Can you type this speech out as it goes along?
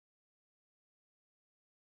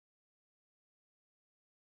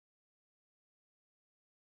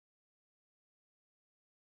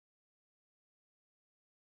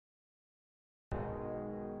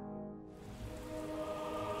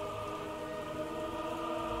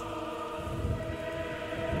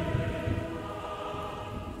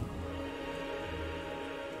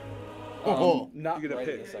Not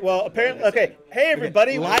right. Well, apparently, okay. Hey,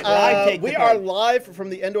 everybody. We are live from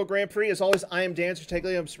the Endor Grand Prix. As always, I am Dan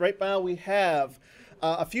Strateglium. Right now, we have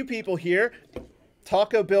a few people here.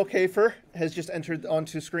 Taco Bill Kafer has just entered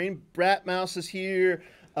onto screen. Brat Mouse is here.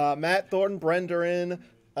 Matt Thornton, Brenderin.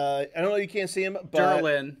 I don't know, you can't see him, but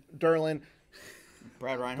Derlin.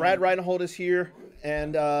 Brad Reinhold is here,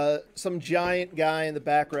 and some giant guy in the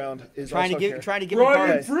background is trying to give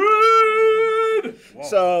Brian Fred!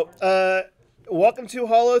 So, welcome to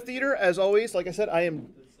Holotheatre. As always, like I said, I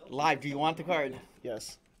am live. Do you want the card?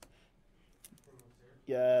 Yes.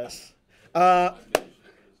 Yes.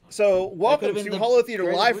 So, welcome to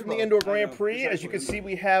Holotheatre live from the Endor Grand Prix. As you can see,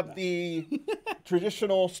 we have the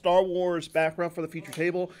traditional Star Wars background for the feature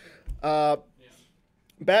table.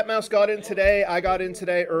 Batmouse got in today. I got in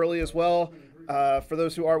today early as well. For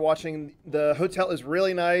those who are watching, the hotel is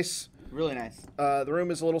really nice. Really nice. The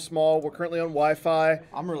room is a little small. We're currently on Wi-Fi.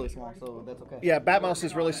 I'm really small, so that's okay. Yeah, Batmouse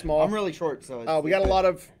is really small. I'm really short, so we got a lot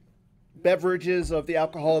of beverages of the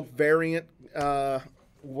alcoholic variant.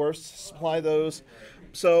 Worst supply those.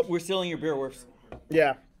 So we're stealing your beer, worse.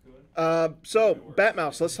 Yeah. So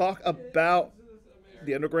Batmouse, let's talk about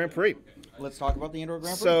the Endor Grand Prix. Let's talk about the Endor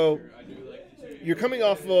Grand Prix. So you're coming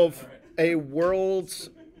off of a World's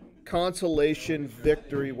consolation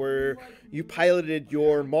victory where you piloted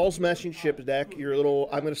your Maul's Smashing Ship deck, your little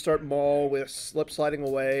I'm going to start Maul with slip sliding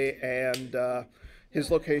away, and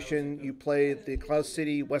his location. You played the Cloud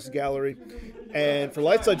City West Gallery, and for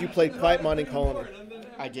Lightside you played Quiet Mining Colony.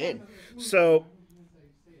 I did. So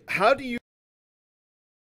how do you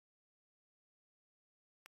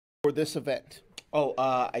for this event? Oh,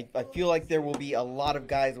 I feel like there will be a lot of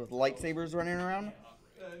guys with lightsabers running around,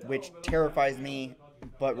 which terrifies me,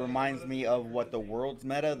 but reminds me of what the World's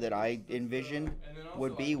meta that I envisioned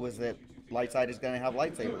would be, was that Lightside is going to have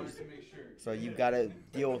lightsabers. So you've got to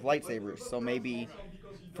deal with lightsabers. So maybe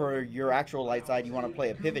for your actual Lightside, you want to play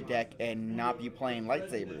a pivot deck and not be playing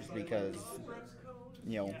lightsabers because,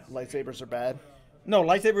 you know... Lightsabers are bad? No,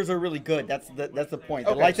 lightsabers are really good. That's the point.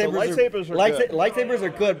 Okay, lightsabers are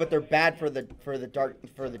good, but they're bad for the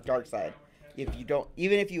dark side. If you don't,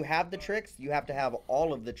 even if you have the tricks, you have to have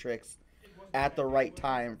all of the tricks at the right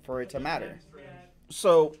time for it to matter.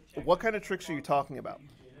 So, what kind of tricks are you talking about?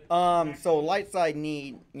 So light side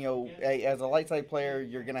need, as a light side player,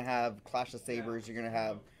 you're gonna have Clash of Sabers. You're gonna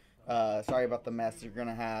have, sorry about the mess. You're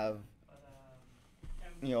gonna have,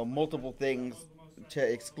 multiple things to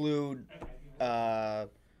exclude. Lando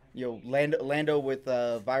with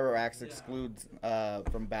Vibro Axe excludes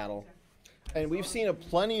from battle. And we've seen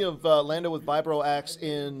plenty of Lando with Vibro Axe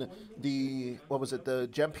in the, the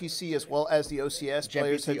Gem PC as well as the OCS. Gem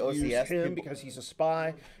Players PC, have used him because he's a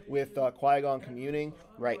spy with Qui-Gon communing.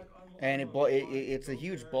 Right. And it's a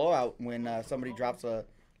huge blowout when somebody drops a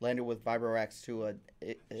Lando with Vibro Axe to a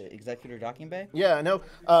Executor Docking Bay. Yeah, I know.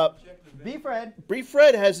 B.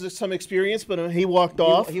 Fred has some experience, but he walked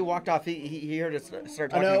off. He walked off. He heard us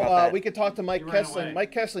start talking about that. We could talk to Mike Kessling.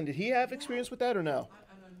 Mike Kessling, did he have experience with that or no?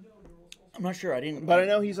 I'm not sure. I didn't. But I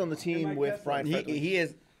know he's on the team with Brian Fredley. He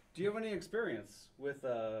is. Do you have any experience with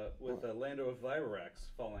Lando with Vibro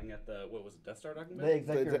Axe falling at the Death Star Docking Bay?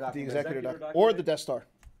 The Executor Docking Bay. Or the Death Star.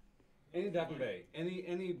 Any Docking Bay.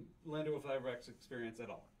 Any Lando with Vibro Axe experience at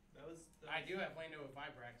all? I do have Lando with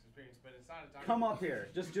Vibro Axe experience, but it's not a Docking Come up here.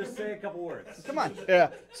 Just say a couple words. Come on.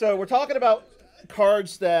 Yeah. So we're talking about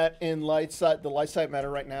cards that in the light side meta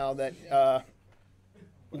right now that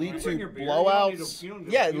lead to blowouts.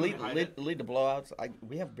 Lead to blowouts.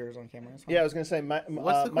 We have beers on camera. Yeah, I was going to say.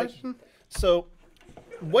 What's the question? So,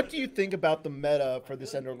 what do you think about the meta for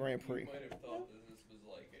this Endor Grand Prix?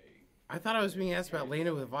 I thought I was being asked about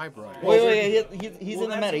Lando with Vibro. Wait, he's in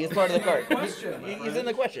the meta. He's part of the card. He's in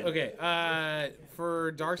the question. Okay,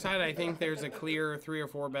 for Darkside, I think there's a clear 3 or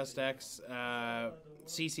 4 best decks.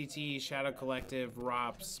 CCT, Shadow Collective,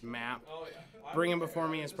 ROPS, Map. Bring 'em Before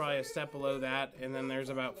Me is probably a step below that, and then there's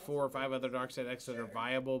about 4 or 5 other Darkside decks that are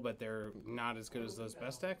viable, but they're not as good as those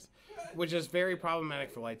best decks, which is very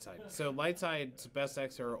problematic for Lightside. So Lightside's best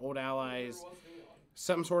decks are Old Allies,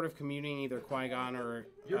 some sort of commuting, either Qui-Gon or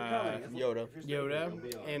Yoda,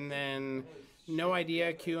 and then No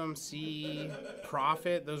Idea, QMC,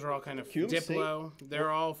 Prophet. Those are all kind of Diplo.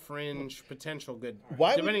 They're all fringe potential good.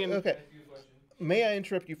 Okay. May I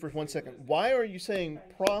interrupt you for 1 second? Why are you saying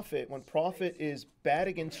Prophet when Prophet is bad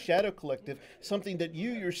against Shadow Collective, something that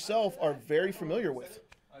you yourself are very familiar with?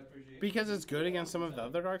 Because it's good against some of the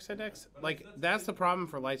other dark side decks. Like, that's the problem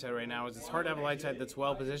for light side right now, is it's hard to have a light side that's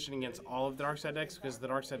well positioned against all of the dark side decks, because the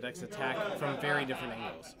dark side decks attack from very different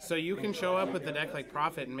angles. So you can show up with the deck like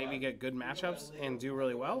Prophet and maybe get good matchups and do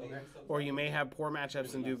really well, or you may have poor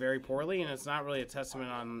matchups and do very poorly, and it's not really a testament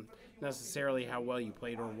on necessarily how well you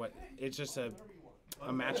played or what. It's just a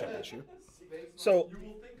matchup issue. So,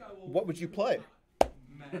 what would you play?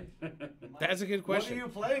 That's a good question. What are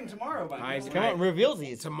you playing tomorrow, Come on, reveal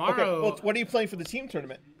these. Tomorrow, Okay, well, what are you playing for the team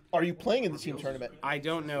tournament? Are you playing in the team tournament? I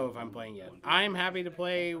don't know if I'm playing yet. I'm happy to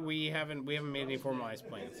play. We haven't made any formalized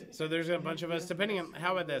plans. So there's a bunch of us. Depending on,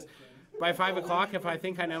 how about this? By 5 o'clock, if I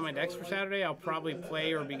think I know my decks for Saturday, I'll probably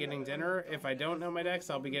play or be getting dinner. If I don't know my decks,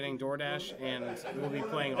 I'll be getting DoorDash, and we'll be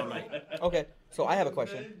playing all night. Okay, so I have a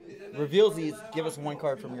question. Reveal these. Give us one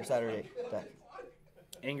card from your Saturday deck.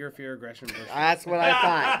 Anger, fear, aggression. That's what I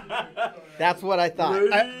thought. That's what I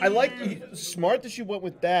thought. I like smart that you went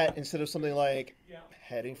with that instead of something like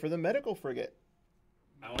heading for the medical frigate.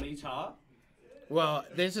 Aonita? Well,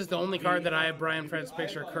 this is the only card that I have Brian Fred's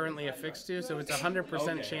picture currently affixed to, so it's a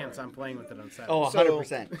 100% chance I'm playing with it on Saturday. Oh,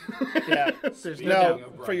 100%. Yeah. There's no Now,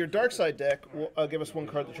 doubt. for your dark side deck, give us one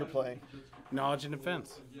card that you're playing. Knowledge and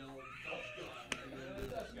defense.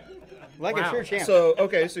 Like Wow. a true champ. So,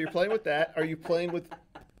 okay, so you're playing with that. Are you playing with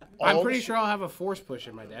all I'm pretty sure I'll have a force push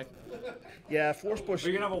in my deck. Yeah, force push. Are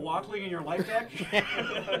you gonna have a Walkling in your life deck?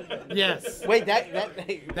 Yes. Wait, that's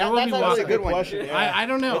will actually be a Walker. good one. Question, yeah. I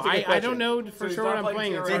don't know. That's a good I don't question. know for he's sure not what I'm playing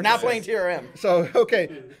playing. It's TRM. He's hard not to playing say. TRM. So,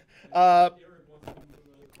 okay.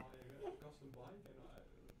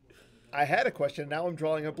 I had a question. Now I'm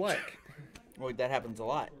drawing a blank. Well, that happens a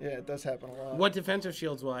lot. Yeah, it does happen a lot. What defensive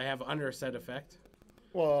shields will I have under a set effect?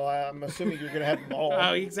 Well, I'm assuming you're going to have them all.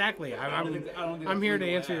 Oh, exactly. I'm think here that's to what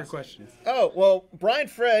answer I your asked. questions. Oh, well, Brian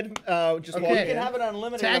Fred just You walked can in. have an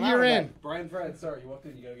unlimited Tag, amount you're of in. that. Brian Fred, sorry, you walked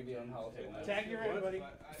in. You gotta be on Holotheatre. Tag, you're in, buddy.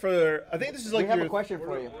 For, I think this is We like have your... a question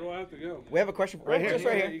for you. Where do I have to go? We have a question for Right here. Just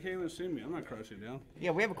right here. You can't even see me. I'm not crouching down.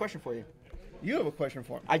 Yeah, we have a question for you. You have a question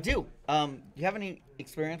for him. I do. Do you have any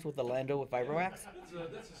experience with the Lando with Vibroax?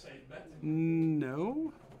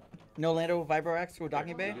 No. No Lando with Vibroax through a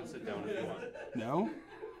docking bay? No.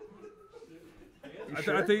 I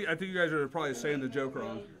think you guys are probably saying the joke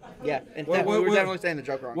wrong. Yeah, and What- we were what- definitely saying the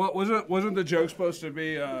joke wrong. What wasn't the joke supposed to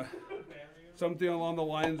be something along the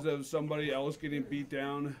lines of somebody else getting beat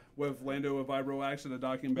down with Lando with Vibroax in a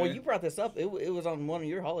docking bay? Well, you brought this up. It was on one of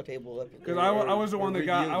your holotable. Because I was the one that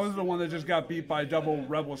got, I was the one that just got beat by double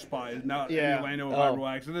Rebel Spies, not Yeah. Lando with Oh.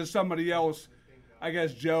 Vibroax. And then somebody else, I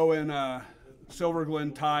guess Joe and Silver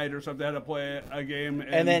Glen tied or something, had to play a game.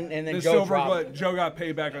 And then Joe Silver dropped. Glen, Joe got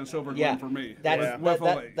payback on Silver Glen Yeah, for me. that's with a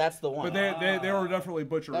that, lake. that's the one. But they were definitely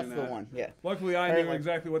butchering That's that. the one. Yeah. Luckily, I knew Apparently-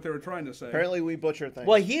 exactly what they were trying to say. Apparently, we butcher things.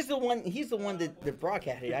 Well, he's the one. He's the one that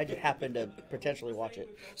broadcast it. I just happened to potentially watch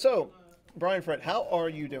it. So, Brian Fred, how are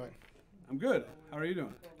you doing? I'm good. How are you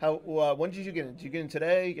doing? How? When did you get in? Did you get in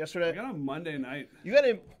today? I Yesterday? got on Monday night. You got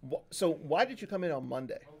in. So, why did you come in on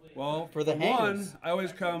Monday? Well, For the one, hangs. I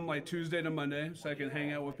always come like Tuesday to Monday so I can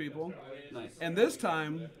hang out with people. Nice. And this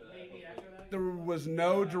time, there was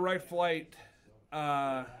no direct flight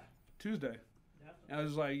Tuesday. And I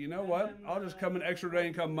was like, you know what? I'll just come an extra day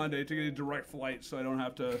and come Monday to get a direct flight so I don't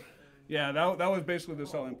have to. Yeah, that was basically the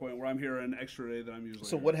selling point where I'm here an extra day that I'm usually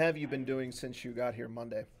So, here. what have you been doing since you got here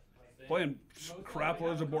Monday? Playing crap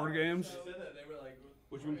loads of board games.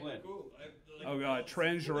 What you been playing? Oh god,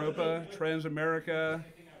 Trans Europa, Trans America,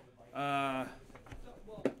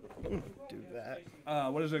 Do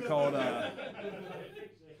that. what is it called?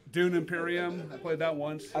 Dune Imperium. I played that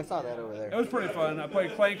once. I saw that over It there. was pretty fun. I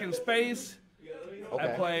played Clank in Space. I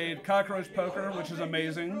Okay. played Cockroach Poker, which is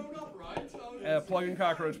amazing. Plug-in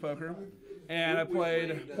Cockroach Poker. And I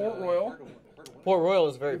played Port Royal. Port Royal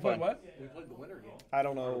is very You played fun. what? I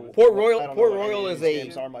don't know. Port I Royal. don't know Port what any Royal of is these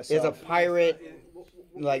games are a myself. pirate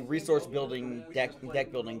like resource building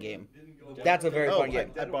deck building game. That's a very Oh, fun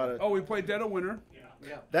game. I bought it. Oh, we played Dead of Winter.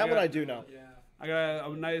 That one yeah. I do know. I got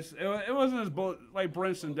a nice. It wasn't as like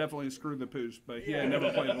Brinson definitely screwed the pooch, but he had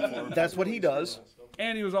never played before. That's what he does.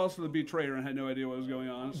 And he was also the betrayer and had no idea what was going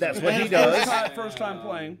on. So That's what he does. First time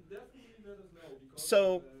playing.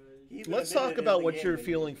 So, let's talk about what you're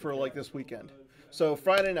feeling for like this weekend. So,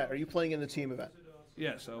 Friday night, are you playing in the team event?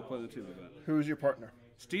 Yes, I'll play the team event. Who's your partner?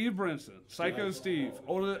 Steve Brinson, Psycho Steve,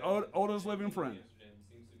 Oda's living friend.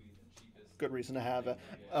 Good reason to have it.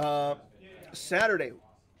 Saturday,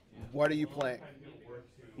 what are you playing?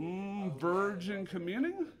 Virgin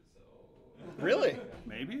Communing? Really?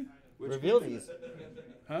 Maybe? Reveal these.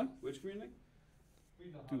 Huh? Which community?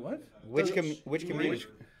 Do what? Which community?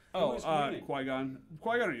 Oh, Qui-Gon.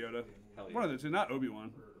 Qui-Gon or Yoda. Hell yeah. One of the two, not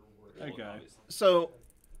Obi-Wan. That guy. So,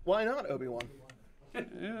 why not Obi-Wan?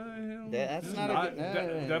 That's not a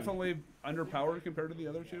good. Definitely underpowered compared to the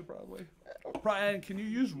other two, probably. And can you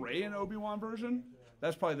use Rey in Obi-Wan version?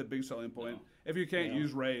 That's probably the big selling point. If you can't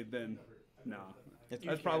use Rey, then no.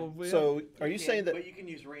 That's probably it. So, are you saying that? But you can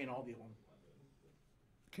use Rey and Obi-Wan.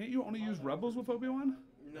 Can't you only use Rebels with Obi-Wan?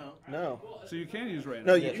 No. No. So you can use Rey.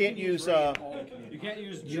 No, you can't use. You can't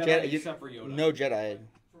use Jedi except for Yoda. No Jedi.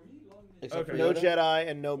 Except Okay. for No Yoda. Jedi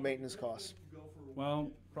and no maintenance costs. Well,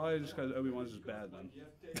 probably just because Obi-Wan's just bad then.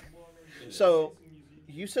 So,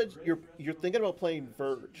 you said you're thinking about playing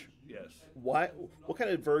Verge. Yes. Why? What kind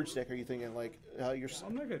of Verge deck are you thinking? Like, you're.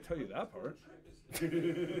 I'm not gonna tell you that part.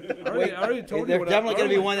 I already told you. There's what definitely going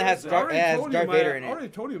to be one that has Darth Vader in I it. already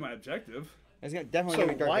told you my objective. There's definitely So going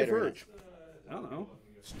to be Darth why Vader in it. Verge? I don't know.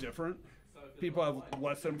 It's different. People have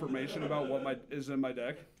less information about what is in my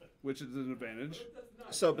deck, which is an advantage.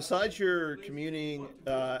 So besides your communing,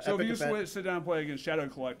 So epic if you event, sit down and play against Shadow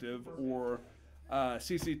Collective or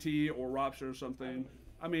CCT or Ropster or something,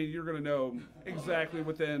 I mean, you're going to know exactly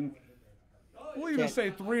within, we'll even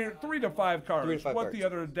say three to five cards, 3 to 5 what cards. the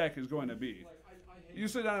other deck is going to be. You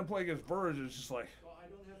sit down and play against Verge, it's just like,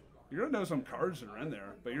 you're going to know some cards that are in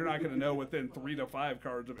there, but you're not going to know within 3 to 5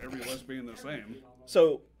 cards of every list being the same.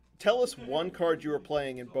 so tell us one card you were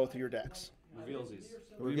playing in both of your decks. Revealsies.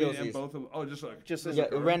 Reveals And these. both of just like Just as Yeah,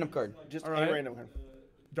 a random card. just All a right. random card.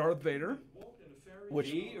 Darth Vader.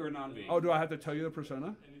 Which V or non-V? Oh, do I have to tell you the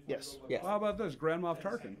persona? yes. Yes. Well, how about this? Grand Moff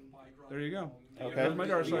Tarkin. There you go. Okay. There's my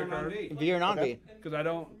Dark V or Side card. non-V? V or non-V. Because I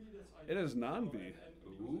don't. It is non-V.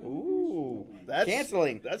 Ooh, that's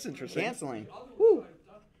Canceling. That's interesting. Canceling.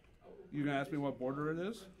 You gonna ask me what border it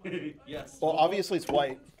is? Yes. Well, obviously it's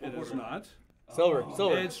white. It is not. Silver.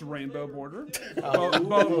 Silver. It's rainbow border.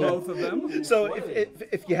 Both of them. So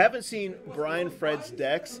if you haven't seen Brian Fred's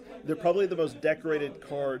decks, they're probably the most decorated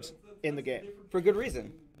cards in the game. For good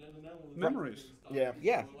reason. Memories. Yeah.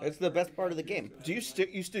 Yeah, it's the best part of the game. Do you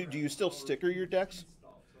still sticker your decks?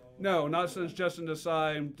 No, not since Justin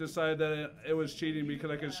decided that it was cheating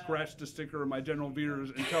because I could scratch the sticker of my General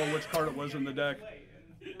Veers and tell which card it was in the deck.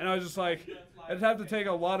 And I was just like, it'd have to take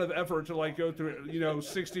a lot of effort to like go through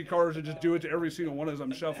 60 cards and just do it to every single one as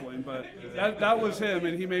I'm shuffling. But that was him,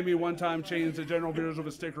 and he made me one time change the General Veers with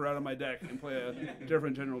a sticker out of my deck and play a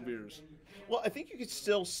different General Veers. Well, I think you could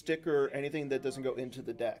still sticker anything that doesn't go into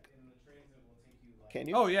the deck. Can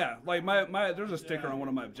you? Oh yeah, like my there's a sticker on one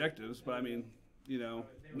of my objectives, but I mean,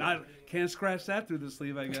 not can't scratch that through the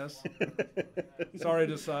sleeve, I guess. Sorry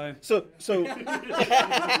to sigh. So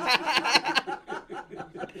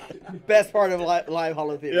Best part of live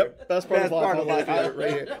Holotheatre. yep, best part of Best live Holotheatre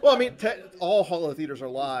right here. Well, I mean, all Holotheaters are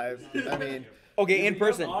live. I mean, Okay, in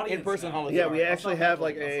person. audience In person now. Holotheatre. yeah, we actually have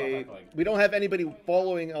like we don't have anybody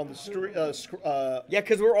following on the street. Yeah,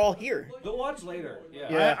 because we're all here. They'll watch later. Yeah.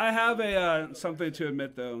 Yeah. I have something to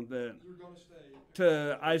admit though that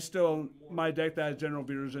my deck that has General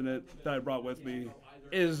Veers in it that I brought with me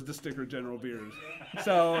is the sticker General Veers.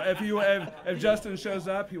 So if Justin shows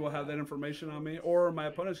up, he will have that information on me, or my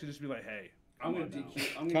opponents can just be like, hey, I'm gonna DQ.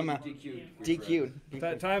 I'm Come gonna on. DQ.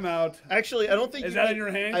 DQ'd. time out. Actually, I don't think Is you that can- in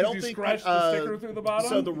your hand? I 'Cause don't you think scratched the sticker through the bottom?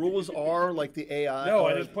 So the rules are like the AI. No,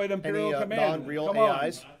 I or just played Imperial any, Command. non-real Come on.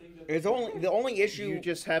 AIs. It's the only issue. You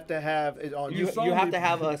just have to have it on. You you saw have me to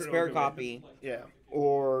have a Imperial spare Command. copy, Yeah.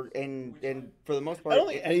 and for the most part, I don't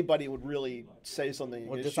think anybody would really say something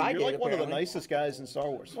Well, against you. Decide You're did, like one of the apparently. nicest guys in Star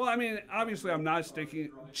Wars. Well, I mean, obviously, I'm not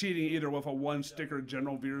cheating either with a one sticker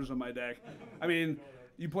General Veers in my deck. I mean,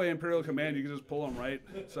 you play Imperial Command, you can just pull them, right?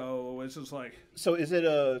 So it's just like So is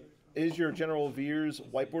your General Veers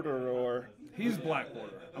white border or he's black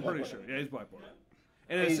border. I'm pretty sure. Yeah, he's black border.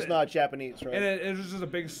 And he's not Japanese, right? And it was just a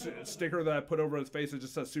big sticker that I put over his face. It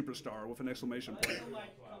just says Superstar with an exclamation point.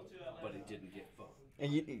 But it didn't get voted.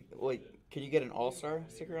 And wait, can you get an all-star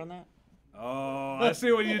sticker on that? Oh, I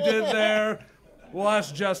see what you did there. We'll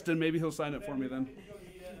ask Justin. Maybe he'll sign it for me then.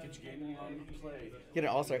 Get your gaming on play. Get an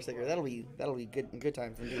all-star sticker. That'll be good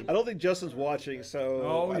times indeed. I don't think Justin's watching, so.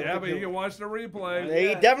 Oh I don't yeah, think but you can watch the replay.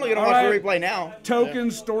 They definitely gonna All watch right. the replay now. Token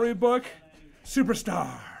storybook, Superstar.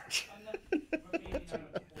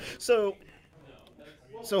 So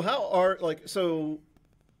how are so?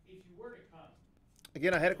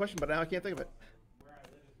 Again, I had a question, but now I can't think of it.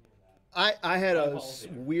 I had a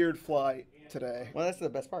weird flight today. Well, that's the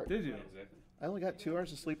best part. Did you? I only got 2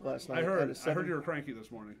 hours of sleep last night. I had a heard 7 you were cranky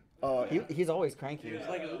this morning. He's always cranky.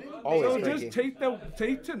 So Always cranky. just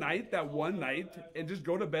take tonight, that one night, and just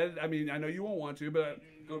go to bed. I mean, I know you won't want to, but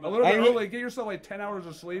a little bit early. Get yourself like 10 hours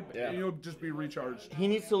of sleep, and you'll just be recharged. He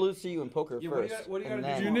needs to lose to you in poker first. What do you and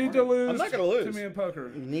gotta then- do? You need to lose. I'm not gonna lose. to me in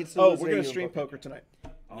poker. He needs to Oh, lose we're to gonna you in stream poker tonight.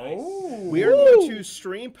 Oh, We are going to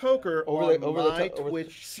stream poker Over on the my top- over-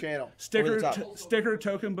 Twitch channel. sticker, Over the top. sticker,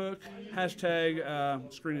 token book,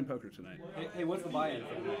 hashtag screening poker tonight. Hey, what's the buy-in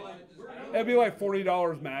for tonight? It'll be like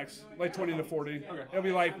 $40 max, like 20 to 40. Okay. It'll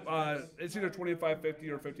be like it's either $25.50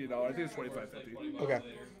 or $50. I think it's $25.50. Okay.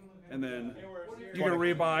 And then you can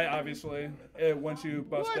rebuy, obviously, once you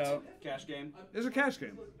bust out. Cash game? It's a cash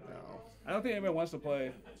game. I don't think anybody wants to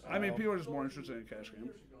play. I mean, people are just more interested in a cash game.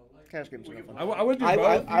 Cash games are no fun. I would do I both.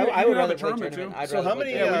 would have rather a play tournament tournament. too. I'd So rather how play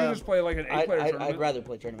many, Yeah, we tournament. can just play like an 8-player tournament. I'd rather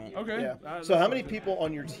play tournament. Okay. Yeah. that's So how many fine. people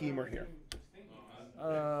on your team are here?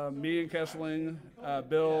 Me and Kessling,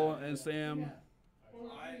 Bill and Sam. 4.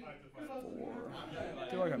 I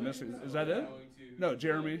feel like I'm missing. Is that it? No,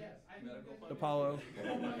 Jeremy, Apollo.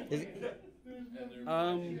 Is-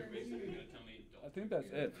 I think that's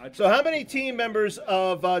it. So how many team members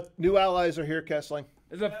of New Allies are here, Kessling?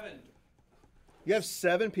 Is it? You have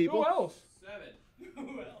 7 Who people? else?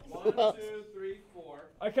 7. 1, 2, 3, 4.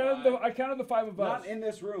 I counted the 5 of us. Not in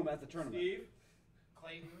this room at the tournament. Steve.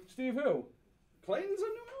 Clayton. Steve who? Clayton's a New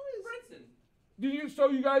Allies. Brinson. Did you? So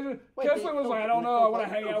you guys? Kessler was like, I don't know. I want to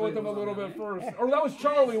hang out with him a little bit first. Or that was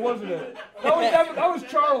Charlie, wasn't it? That was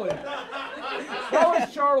Charlie. That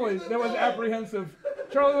was Charlie. That was apprehensive.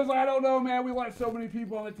 Charlie was like, I don't know, man. We want so many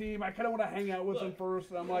people on the team. I kind of want to hang out with them first.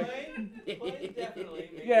 And I'm like, Clayton definitely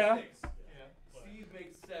makes Yeah. 6. Steve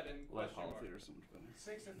makes 7. Question mark.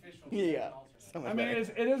 6 officials. Yeah. I mean, it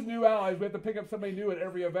is New Allies. We have to pick up somebody new at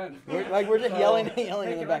every event. We're just yelling Hey, in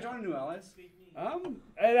the can I back. join New Allies?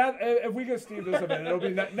 If we get Steve this event, it'll be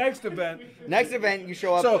next event. Next event, you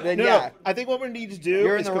show up. So, then no, yeah. I think what we need to do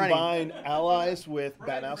You're in is the running. combine Allies with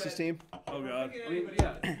Batmouse's team. Oh God. I mean,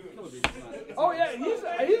 yeah. Killer Bees is not- Oh yeah,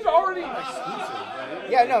 he's already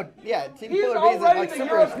Yeah, no, yeah. Team he's Killer Bees is already like the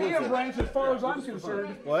super European exclusive. branch as far as I'm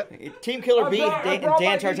concerned. What? Team Killer I Bees, brought- I Dan brought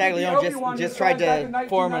my Tartaglione Obi-Wan just who tried started back to in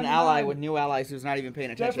form an ally 1999. with New Allies who's not even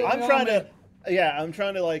paying attention. Definitely. I'm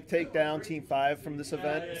trying to like take down Team 5 from this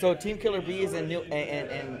event. So Team Killer Bees and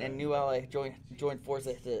New Ally join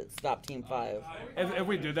forces to stop Team 5. If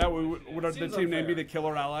we did that, would the team name be the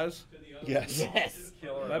Killer Allies? Yes. Yes.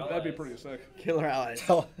 That'd be pretty sick. Killer Allies.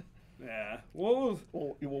 Yeah. We'll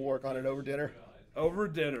We'll work on it over dinner. over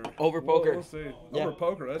dinner. Over poker. We'll see. Yeah. Over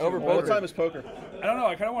poker. That's Over even What poker. better. time is poker? I don't know.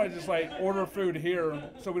 I kind of want to just like order food here,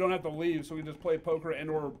 so we don't have to leave. So we can just play poker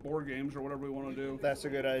and/or board games or whatever we want to do, That's a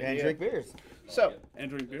good idea. And drink beers. So, and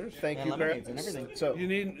drink beers. thank And you, Brad. lemonades and everything. So, You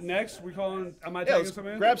need next. We calling. Am I yeah, tagging let's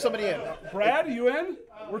somebody in? grab somebody in. Brad, you in?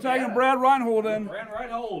 We're tagging Brad Reinhold in. Brand right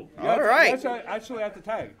hold. All right. That's actually have to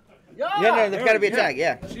tag. Yeah, no, there's got to be a tag.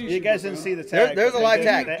 Yeah. You guys didn't see the tag. There's a live They-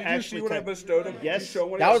 tag. they Did Did you see actually what I tagged- bestowed him? Yes. Did you show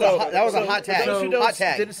what That was I a hot tag. For those who Hot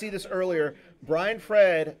tag. didn't see this earlier, Brian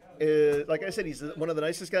Fred is, like I said, he's one of the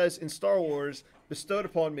nicest guys in Star Wars, bestowed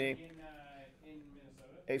upon me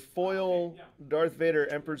a foil Darth Vader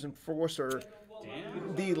Emperor's Enforcer.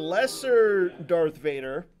 The lesser Darth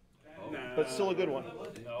Vader, but still a good one.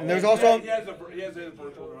 And there's also He has a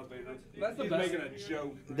virtual Darth Vader. That's the He's best. making a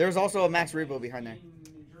joke. there's also a Max Rebo behind there.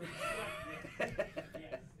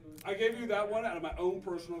 I gave you that one out of my own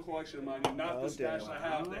personal collection, mind you, not the stash damn. I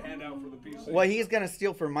have to hand out for the PC. Well, he's gonna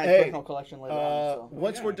steal from my Hey, personal collection later on. So.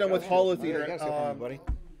 Once we're done with Yeah, you Holotheatre, gotta steal from me, buddy.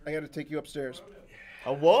 I got to take you upstairs.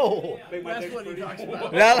 Oh, whoa! Make my dick pretty.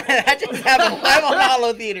 That just happened live on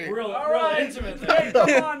Holotheatre. Real intimate. Hey,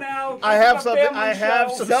 come on now. I have This is a something. family I have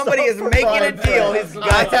show. some. Somebody stuff is for making a Brian deal. Fred. He's I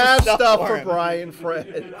got some have stuff stuff for for him. Brian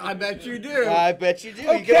Fred. I bet you do. I bet you do. You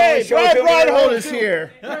can Okay, only show it Brad to him later Reinhold on, is too.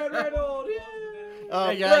 here.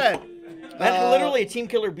 Hey, guys. Brad, That's literally a Team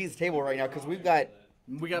Killer Bees table right now because we've got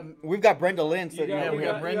Brenda Lynn sitting Yeah, there. we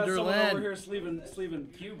got Brenda someone Lynn. over here sleeving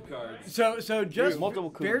cube cards. So just Multiple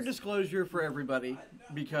fair coups. disclosure for everybody,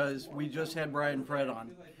 because we just had Brian Fred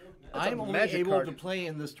on. I'm only magic able card. to play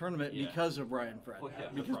in this tournament because of Brian Fred.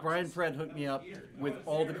 Because Brian Fred hooked me up with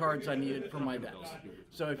all the cards I needed for my decks.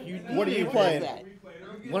 So if you what are you What is playing? that?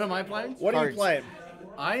 What am I playing? What are you Cards. playing?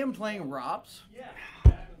 I am playing Rops.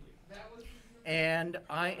 And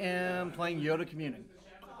I am playing Yoda Communing.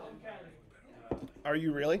 Are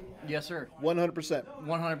you really? Yes, sir. 100%.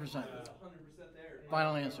 100%.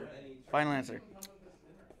 Final answer. Final answer.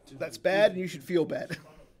 That's bad, and you should feel bad.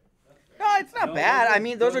 No, it's not bad. I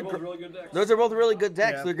mean, those are really good decks. those are both really good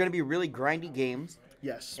decks. Yeah. They're going to be really grindy games,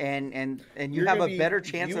 Yes. and you You're have gonna a be- better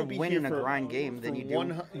chance you will of be winning here a for- grind game than for you do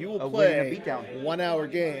you will of winning a play beatdown. 1 hour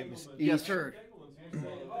games. Yes, each. sir.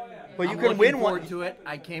 But you I'm can looking win forward one. to it.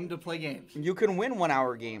 I came to play games. You can win 1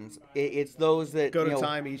 hour games. It's those that Go to you know,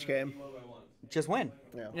 time each game. just win.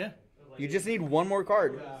 Yeah. You just need one more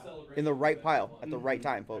card in the right pile at the right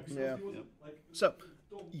time, folks. Yeah. So,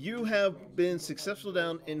 you have been successful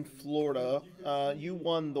down in Florida. You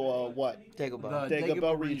won the what? Dagobah. The Dagobah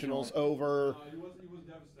Dagobah Regionals over.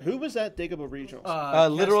 Who was that Dagobah Regionals?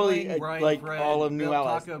 Literally, Kessling, Brian like, Fred, all of New Bill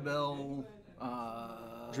Allies. Taco Bell,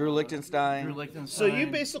 Drew Lichtenstein. Drew Lichtenstein. So you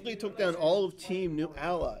basically took down all of Team New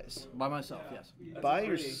Allies by myself, yes. by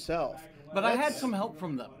yourself. But I had some help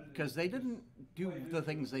from them because they didn't do the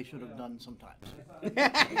things they should have done sometimes.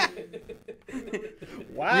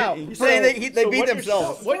 Wow. You're saying they beat what you're-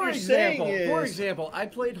 themselves. What you're saying is, For example, I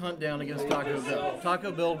played Hunt Down against Taco Bill.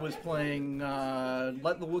 Taco Bill was playing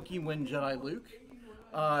Let the Wookiee Win Jedi Luke.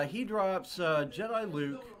 He drops Jedi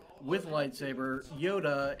Luke with lightsaber,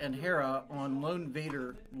 Yoda, and Hera on Lone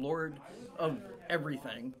Vader, Lord of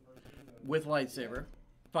Everything, with lightsaber.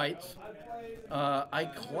 Fights. I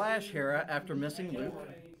clash Hera after missing Luke.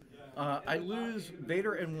 I lose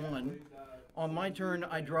Vader in 1. On my turn,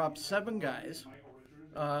 I drop 7 guys.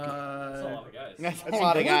 That's a lot of guys. That's a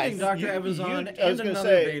lot of guys. Including Dr. Evazan I was and gonna another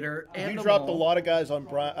say, Vader. And you the dropped a Maul. lot of guys on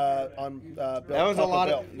Bill. That was a Taco lot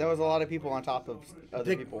Bill. of that was a lot of people on top of other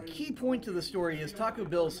The people. key point to the story is Taco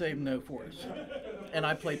Bill saved no force, and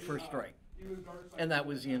I played first strike, and that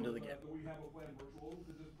was the end of the game.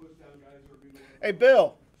 Hey,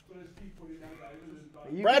 Bill.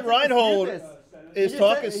 You Brad get to Reinhold dispute this. is You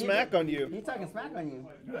talking just said- smack on you. He's talking smack on you.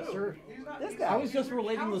 Sir, This I guy. was just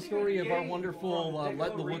relating the story of our wonderful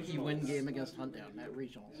Let the Wookiee Win game against Hunt Down at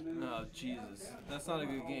regionals. Oh, Jesus. That's not a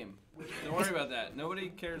good game. Don't worry about that. Nobody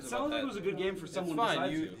cares about Sounds that. like it was a good game for It's someone fine.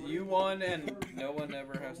 besides You won, and no one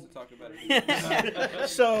ever has to talk about it.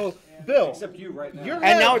 So, Bill, Except you right now. you're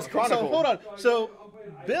And now it's So chronicled. hold on. So,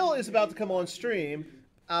 Bill is about to come on stream.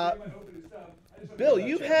 Bill,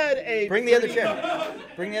 you've had a Bring the other chair.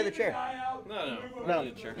 Bring the other chair. No.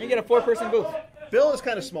 No. Sure. You get a 4-person booth. Bill is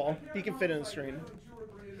kind of small. He can fit in the stream.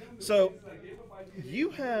 So, you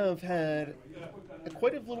have had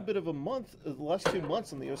quite a little bit of a month, the last 2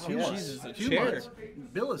 months on the OCS. Jesus, a 2 chair. months.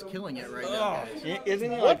 Bill is killing it right now. guys.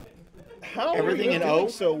 Isn't he What? like How Everything are you in doing O?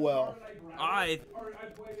 so well?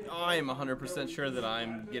 I'm 100% sure that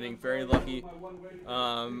I'm getting very lucky.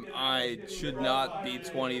 I should not be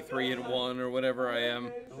 23-1 or whatever I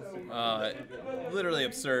am. Literally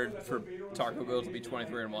absurd for Taco Bell to be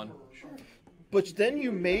 23-1. But then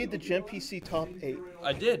you made the Gen PC top 8.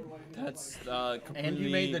 I did. That's completely. And you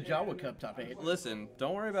made the Jawa Cup top 8. Listen,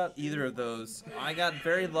 don't worry about either of those. I got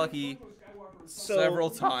very lucky So, several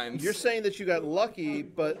times. You're saying that you got lucky,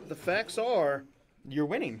 but the facts are you're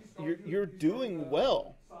winning? you're doing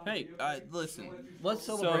well. Hey, listen. Let's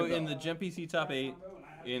So celebrate. in the Gen PC top 8,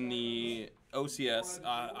 in the OCS,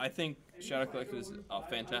 I think Shadow Collective is a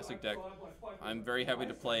fantastic deck. I'm very happy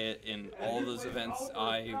to play it in all of those events.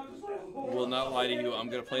 I will not lie to you. I'm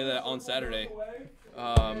going to play that on Saturday.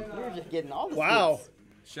 You're just getting all the Wow. scoops.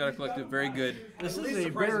 Shadow Collective, very good. This is a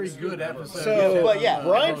very good episode. So, But yeah,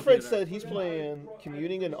 Brian Holotheatre. Fred said he's playing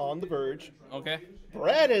Communing and On the Verge. Okay.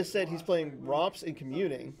 Brad has said he's playing Romps and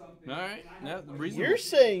Communing. All right. No, reasonable. You're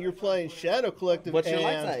saying you're playing Shadow Collective What's your and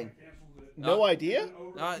light side? no idea?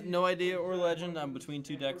 No idea or legend. I'm between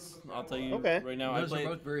 2 decks. I'll tell you Okay. right now. Those I are played.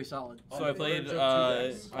 both very solid. So I played. On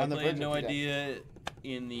I the played verge no of 2 idea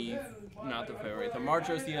in the the March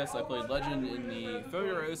OCS. I played legend in the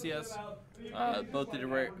February OCS. Both did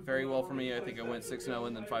very well for me. I think I went 6-0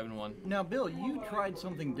 and then 5-1. Now, Bill, you tried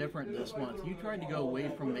something different this month. You tried to go away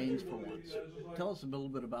from mains for once. Tell us a little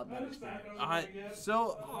bit about that experience.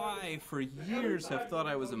 I for years have thought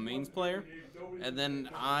I was a mains player, and then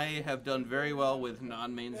I have done very well with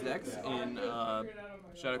non-mains decks in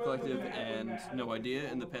Shadow Collective and No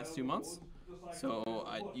Idea in the past 2 months. So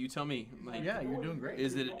you tell me. Like, Yeah, you're doing great.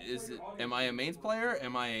 Is it? Am I a mains player?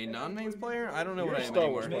 Am I a non-mains player? I don't know what I am Star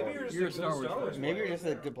Wars anymore. player. You're a Star Wars player. Maybe you're just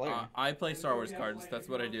a good player. I play Star Wars cards. That's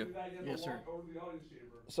what I do. Yes, sir.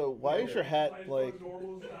 So why is your hat like?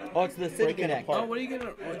 Oh, it's the City breaking Connect. apart. Oh, what are you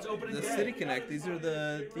gonna? The City Connect. These are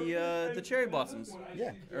the cherry blossoms.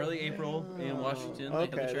 Yeah. Early April in Washington. They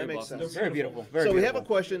have Okay, the cherry that makes blossoms. sense. Very beautiful. Very So we beautiful. have a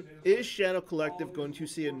question: is Shadow Collective going to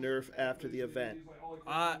see a nerf after the event?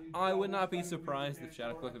 I would not be surprised if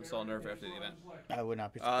Shadow Collective saw nerf after the event. I would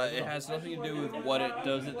not be surprised. It has nothing to do with what it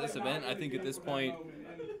does at this event. I think at this point,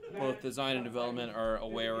 both design and development are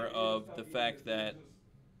aware of the fact that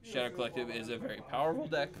Shadow Collective is a very powerful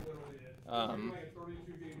deck.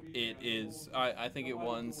 It is. I think it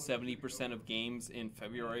won 70% of games in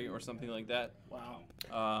February or something like that. Wow.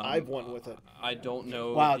 I've won with it. I don't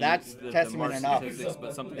know. Wow, the- that's the testament March enough. statistics,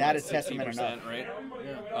 but something That like is testament 60%, right?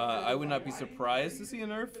 I would not be surprised to see a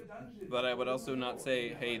nerf, but I would also not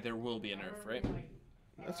say, hey, there will be a nerf, right?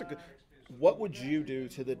 That's a good. what would you do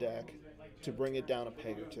to the deck to bring it down a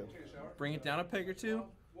peg or two? Bring it down a peg or two.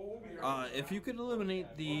 If you could eliminate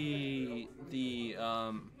the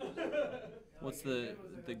what's the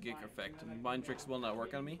gig effect? Mind tricks will not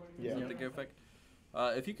work on me. Yeah. Is that the gig effect?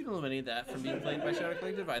 If you can eliminate that from being played by Shadow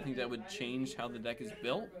Collective, I think that would change how the deck is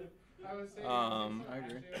built. I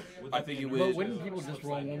agree. I think it would. But wouldn't people just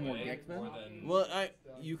roll one more Gick then? Well,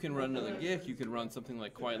 you can run another Gick. You can run something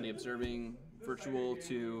like Quietly Observing Virtual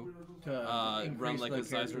to run like a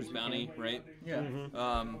Sizer's Bounty, right? Yeah.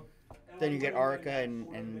 Then you get Arica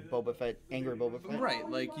and Boba Fett, Angry Boba Fett. Right,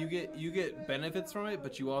 like you get benefits from it,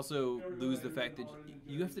 but you also lose the fact that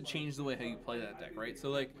you have to change the way how you play that deck, right? So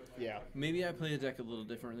like, Yeah. maybe I play the deck a little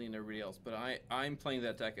differently than everybody else, but I'm playing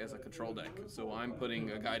that deck as a control deck. So I'm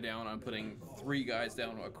putting a guy down, I'm putting 3 guys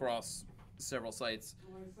down across several sites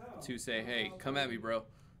to say, hey, come at me, bro.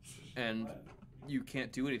 And you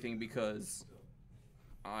can't do anything because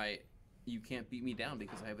you can't beat me down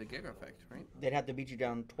because I have a Giga effect, right? They'd have to beat you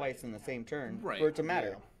down twice in the same turn Right. for it to matter,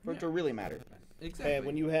 Yeah. for it to really matter. Exactly. And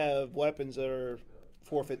when you have weapons that are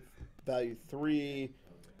forfeit value 3,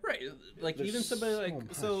 Right, like There's even somebody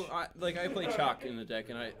so like I play Chalk in the deck,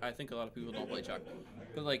 and I think a lot of people don't play Chalk,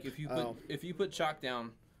 but like if you put Chalk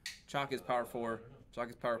down, Chalk is power 4, Chalk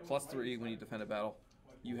is power +3 when you defend a battle.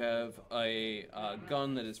 You have a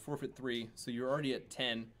gun that is forfeit 3, so you're already at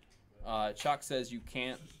 10. Chalk says you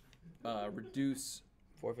can't reduce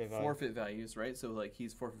forfeit values, right? So like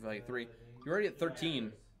he's forfeit value 3. You're already at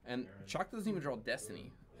 13, and Chalk doesn't even draw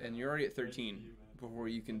Destiny, and you're already at 13 before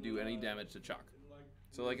you can do any damage to Chalk.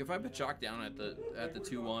 So like if I put Chalk down at the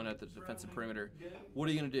 2-1 at the defensive perimeter, what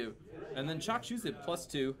are you gonna do? And then Chalk shoots it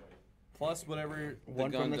 +2, plus whatever the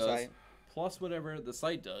One gun from the does, sight. plus whatever the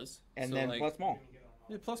sight does, And so then like, plus Maul.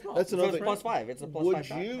 yeah, plus Maul. That's So another it's +5. It's a +5 would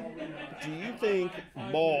shot. do you think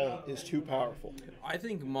Maul is too powerful? I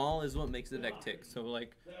think Maul is what makes the deck tick. So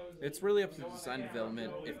like, it's really up to design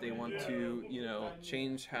development if they want to,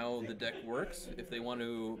 change how the deck works. If they want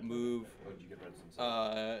to move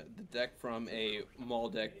the deck from a Maul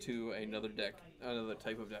deck to another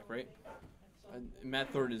type of deck, right?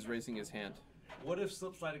 Matt Thornton is raising his hand. What if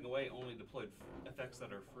slip sliding away only deployed effects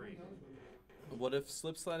that are free? What if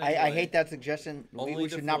slip sliding? I hate that suggestion. We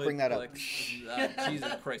should not deployed bring that up.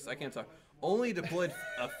 Jesus Christ, I can't talk. Only deployed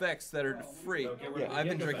effects that are free. I've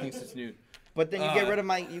been drinking since noon. But then you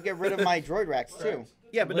get rid of my droid racks too.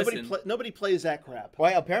 Yeah, but Listen. nobody plays that crap.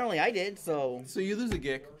 Well, apparently I did. So So you lose a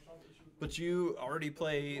Gick, but you already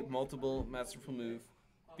play multiple Masterful Move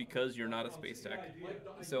because you're not a space deck.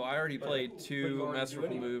 So I already played 2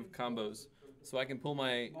 Masterful Move combos, so I can pull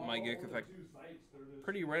my Gick effect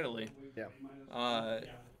pretty readily. Yeah.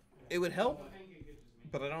 It would help,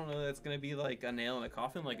 but I don't know that it's going to be like a nail in a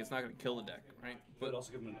coffin. Like, it's not going to kill the deck, right? But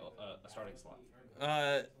also give them a starting slot.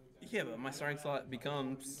 Yeah, but my starting slot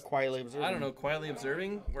becomes, quietly observing. I don't know, Quietly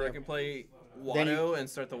Observing, where I can play Then Watto and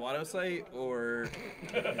start the Watto site, or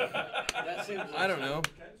I don't know,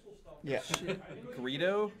 Yeah.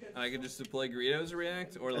 Greedo, and I could just deploy Greedo as a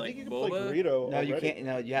react, or I like think you can Boba. play Greedo No, you already. can't.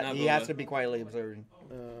 No, Not he has Boba. to be quietly observing.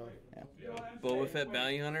 Boba Fett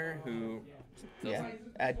Bounty Hunter, who Yeah.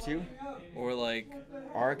 Add 2. or like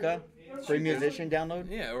Arica, free musician download.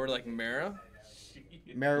 yeah, or like Mara.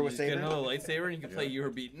 Mara You with just get saber. another lightsaber and you can play You Are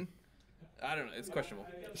Beaten. I don't know. It's questionable.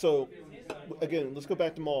 So, again, let's go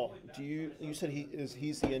back to Maul. You said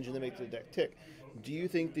he's the engine that makes the deck tick. Do you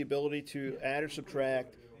think the ability to add or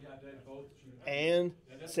subtract and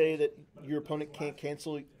say that your opponent can't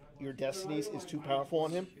cancel your destinies is too powerful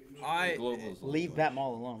on him? Leave Bat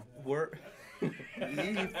Maul alone.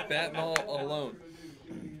 Leave Bat Maul alone.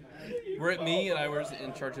 Were it me and I was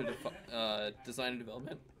in charge of design and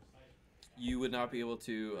development, you would not be able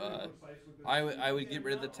to. I would get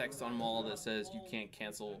rid of the text on Maul that says you can't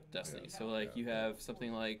cancel Destiny. So like you have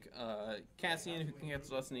something like Cassian who can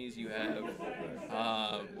cancel Destinies. You have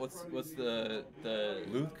what's the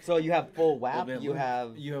Luke. So you have full WAP. bit You Luke.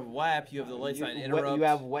 have you have WAP. You have the light side you interrupt. you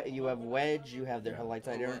have Wedge. You have the light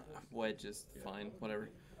side interrupt. Wedge is fine. Whatever.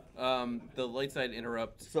 The light side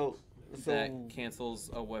interrupt. So That cancels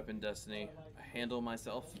a weapon destiny. Handle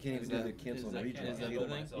myself. You can't even do the cancel is that, redraw. is that Handle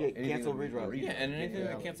the thing? yeah, Anything cancel with redraw. Yeah, and anything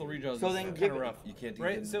that cancel redraws So is then kind give of it- rough. You can't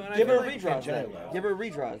right? even- So and Give I her feel like, redraws. Jedi Then. left. Give her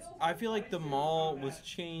redraws. I feel like the mall was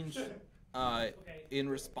changed in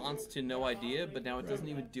response to No Idea, but now it doesn't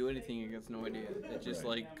even do anything against No Idea. It just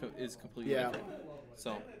like is completely Yeah. different.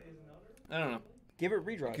 So I don't know. Give her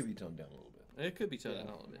redraws. Could be toned down a little bit. It could be toned down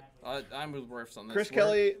a little bit. I'm with Worfs on this. Chris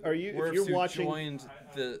Kelly, are you? If Worfs you're who watching, joined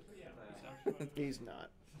the he's not.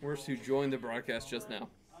 Worfs who joined the broadcast just now.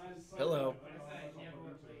 Hello.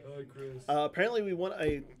 Apparently, we won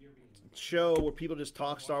a show where people just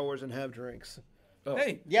talk Star Wars and have drinks.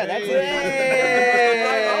 Hey, Yeah, that's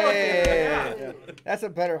That's a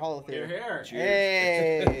better Holotheatre. here.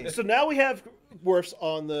 Hey. So now we have Worfs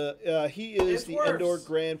on the. He is the Endor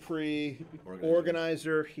Grand Prix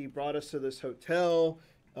organizer. He brought us to this hotel.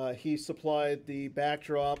 He supplied the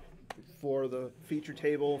backdrop for the feature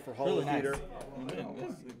table for Holotheatre. This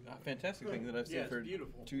is a fantastic thing that I've seen for 2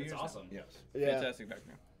 years. It's awesome. Yes. Yeah, Fantastic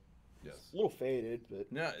background. Yes. a little faded,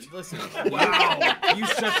 but No, listen. Wow. You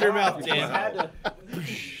shut your mouth, Dan.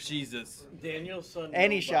 Jesus. Daniel's son.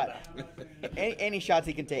 Any shot. Any shots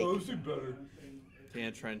he can take.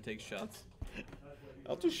 Dan trying to take shots.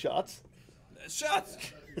 I'll do shots. Shots!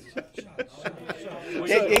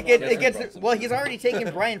 It gets. Well, he's already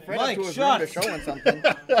taken Brian Fred up Mike, to his room to shots. show him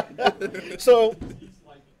something. So,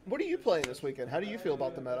 what are you playing this weekend? How do you feel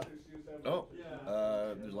about the meta? Oh,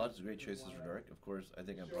 there's lots of great choices for Dark. Of course, I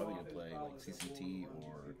think I'm probably gonna play like CCT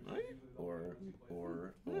or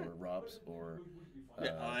ROPS or.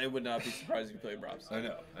 Yeah, I would not be surprised if you played Robs. I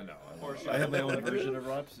know. I have my own version of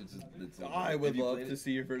ROPS. I would love to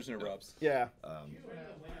see your version of Robs. Yeah.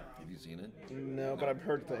 Have you seen it? No, but I've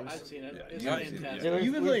heard things. I've seen it. Yeah, It's you haven't seen it fantastic. yet.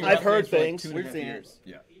 You've been playing I've Robs heard for like things. 2.5 We've seen it. years.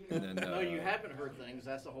 Yeah. And then, No, you haven't heard things.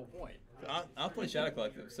 That's the whole point. I'll play Shadow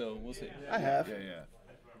Collective, so we'll see. I have. Yeah.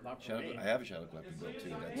 Not for me. I have a Shadow Collective build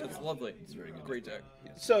too. It's lovely. It's very good. Great deck.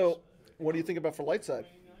 Yes. So, what do you think about for light side?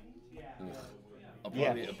 Ugh. I'll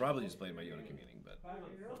probably just play my Yoda communing, but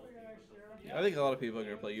I think a lot of people are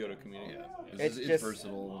going to play Yoda Community. yeah, It's it's just-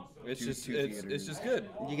 versatile. It's Two just theaters. it's just good.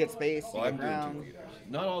 You get space. Well, You I'm get doing ground. 2 theaters.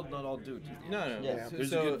 Not all do 2 theaters. No. Yeah. There's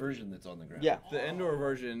so a good version that's on the ground. Yeah. the Endor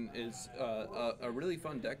version is a really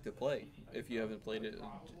fun deck to play if you haven't played it.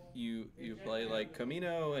 You play like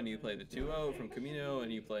Camino, and you play the 2-0 from Camino,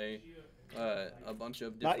 and you play a bunch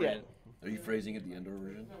of Not different. yet. Are you phrasing it the Endor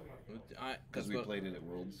version? Because we what- played it at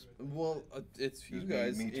Worlds. Well, it's you It was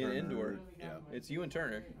guys me, in Turner, Endor. Yeah. It's you and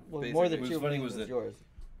Turner. Well, basically. more than What's two funny rings was is that- yours.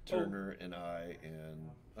 Turner and I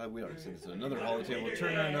and we already said this. Another holodeck.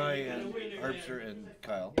 Turner and I and Arpster and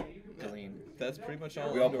Kyle, Colleen. That's pretty much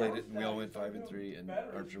all. We all Endor. played it, and we all went 5 and 3, and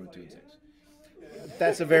Arpster went 2 and 6.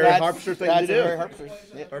 That's a very Harpster thing to That's a very do. Harpster.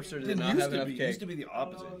 Yeah. Harpster did It not have enough used cake. to be the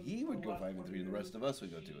opposite. He would go 5 and 3, and the rest of us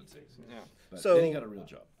would go 2 and 6. Yeah. But So- then he got a real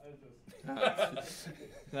job.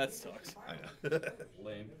 That sucks. I know.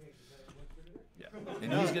 Lame. Yeah,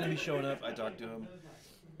 and he's gonna be showing up. I talked to him,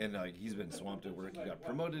 and he's been swamped at work. He got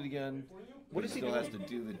promoted again. What he still has to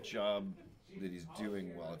do the job that he's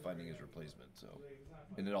doing while finding his replacement. So,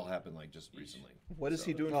 and it all happened like just recently. What is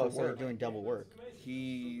he doing Oh, for so you're work? doing double work.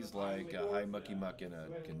 He's like a high mucky muck in a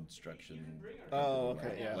construction. Oh,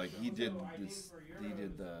 company. okay, yeah. Like he did this. He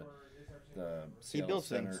did the Seattle builds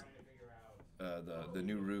Center. things. The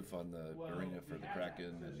new roof on the arena for the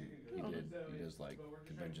Kraken, and he does like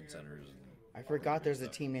convention centers. And I forgot there's a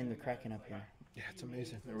team named the Kraken up here. Yeah, it's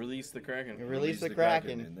amazing. Release the Kraken. Release the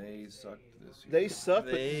Kraken. and they sucked this year. They suck,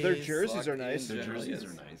 but They their jerseys suck are nice. in Their general, jerseys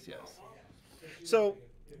yes. are nice, yes. So,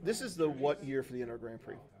 this is the what year for the Indoor Grand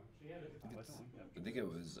Prix? I think it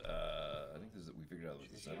was. I think this is, we figured out it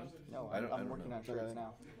was the 7th. No, I don't I'm know. working on shirts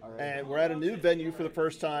now. All right. And we're at a new venue for the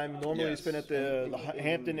first time. Normally, it's been Yes. at the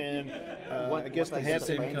Hampton Inn. I guess the Once I get Hampton the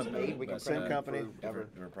Same frames company, made, we can but, print them company. forever.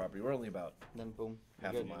 different property. We're only about Then boom.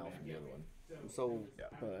 half good. a mile from the other one. So Yeah.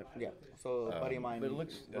 yeah. So a buddy of mine. but it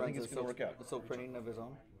looks- I think runs it's a gonna silk- work out. a silk printing of his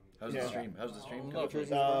own. How's Yeah. the stream? How's the stream? Love coming?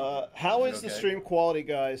 it. How is the Okay. stream quality,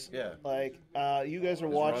 guys? Yeah. Like, you guys are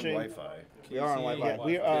 'Cause watching. We're on Wi-Fi. We are on Wi-Fi. Yeah,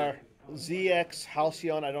 we are ZX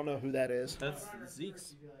Halcyon. I don't know who that is. That's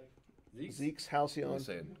Zeke's. Zeke's What are Halcyon. you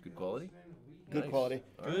saying? Good quality. Good Nice. quality.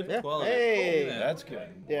 Good Yeah. quality. Hey! Yeah. That's good.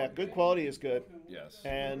 Yeah, good quality is good. Yes.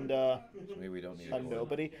 And Maybe we don't need. I'm it.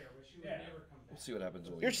 nobody. We'll see what happens.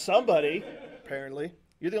 When we You're somebody, apparently.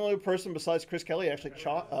 You're the only person besides Chris Kelly actually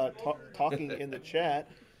talking in the chat.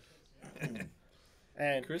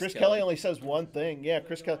 And Chris Chris Kelly. Kelly only says one thing. Yeah,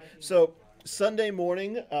 Chris Kelly. So Sunday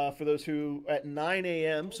morning, for those who at 9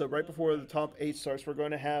 a.m., so right before the top 8 starts, we're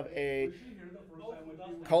going to have a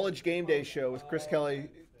college game day show with Chris Kelly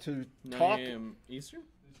to 9 talk. a.m. Eastern?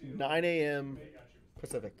 9 a.m.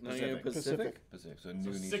 Pacific. 9 a.m. Pacific. Pacific? Pacific. So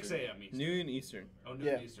noon 6 Eastern. a.m. Eastern. Noon Eastern. Oh, noon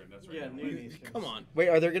Yeah. Eastern. That's right. Yeah, New Come on. Wait,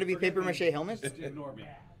 are there going to be paper mache helmets? Just ignore me.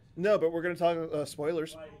 No, but we're going to talk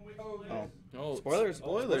spoilers. Oh, Oh, spoilers.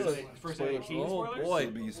 Spoilers. First 18 Oh, spoilers? boy.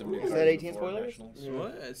 There'll be some new Is that cards 18 before spoilers? nationals.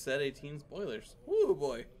 What? It said 18 spoilers. Ooh,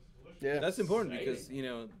 boy. Yeah. That's important because,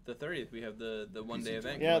 the 30th, we have the one-day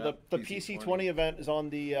event. Yeah, coming the up. PC20 event is on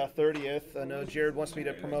the 30th. I know Jared wants me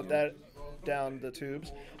to promote that down the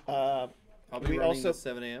tubes. I'll be we running also the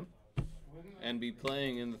 7 a.m. and be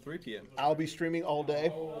playing in the 3 p.m. I'll be streaming all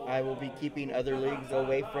day. I will be keeping other leagues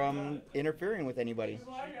away from interfering with anybody.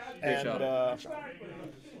 And job.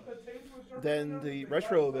 then the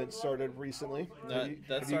retro event started recently. That Have you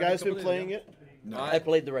started a guys couple been days playing ago. it? No. I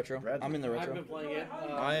played the retro. Brad's I'm in the I've retro. been playing it.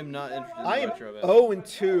 I am not interested in I the am retro event.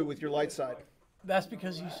 0-2 with your light side. That's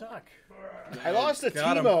because you suck. I lost to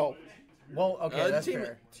Got him. Timo. Well, okay, that's Timo,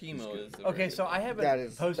 fair. Timo is. Okay, so I haven't That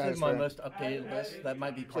is posted my fair. most updated list. That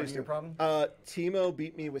might be part of your problem. Timo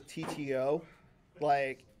beat me with TTO.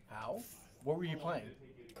 Like, How? What were you playing?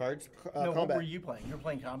 Cards? No, what combat. were you playing? You were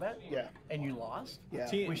playing combat? Yeah. And you lost? Yeah.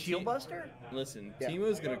 With Shield Buster? Listen, Yeah.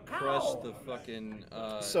 Timo's gonna crush the fucking.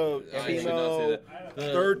 So, I should not Timo, say that. The-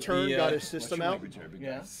 third turn, the, got his system out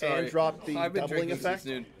Yeah. sorry. and dropped the I've been doubling drinking effect since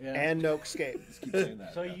noon. Yeah. and no escape. Keep saying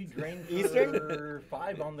that. So you drained Eastern? for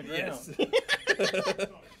 5 on the ground. Yes.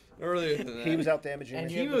 Earlier than that. He was out damaging And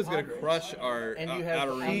me. you have Timo's the gonna pod race. crush our And you have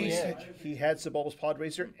outer the ring. He's, edge. he had Sebulba's pod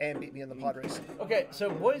racer and beat me in the pod race. Okay, so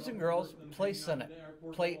boys and girls, play Senate.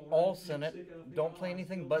 Play all Senate. Don't play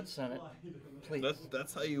anything but Senate. Please.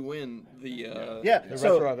 That's how you win the. Yeah, The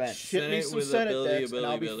so retro event. ship me some with Senate ability, decks and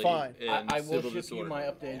I'll be ability, fine. and I will civil ship you disorder. my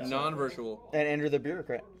updated Non-virtual. And enter the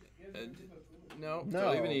bureaucrat. No, No.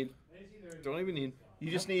 don't even need. Don't even need. You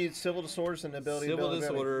just need civil disorders and ability. Civil ability.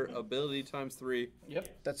 disorder, ability times 3, Yep.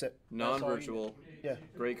 That's it. non-virtual, Yeah.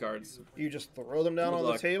 great cards. You just throw them down Good on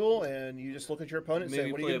luck. the table and you just look at your opponent and say,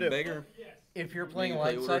 Maybe what are play you a going to do? beggar. If you're playing play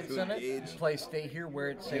light order side to Senate, engage. play stay here where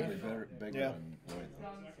it's safe. Can't play beggar Yeah.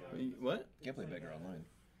 online. What? Can't play beggar online.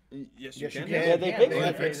 Yes, Yes, you can. can. Yeah, they fixed They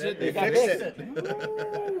it. fixed it. They got fixed fixed it.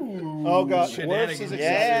 Oh, God. Worse Shenanigans. is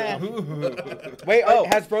Yeah. excessive. Wait, Oh.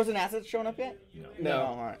 has Frozen Assets shown up yet? No.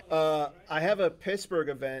 all right. I have a Pittsburgh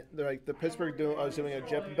event. They're like the Pittsburgh I was doing a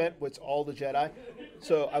Jep event with all the Jedi.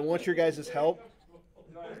 So I want your guys' help.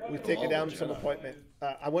 We've taken down some appointment.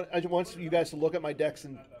 I want you guys to look at my decks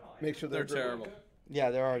and make sure They're they're terrible. Yeah,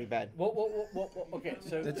 they're already bad. Well, okay,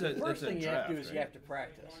 so It's the a first thing you have to do draft, is you right? have to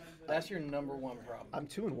practice. That's your number one problem. I'm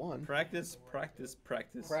 2-1. Practice, practice,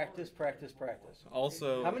 practice. Practice.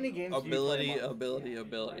 Also, How many games do you ability, play a month?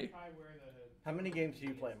 ability. How many games do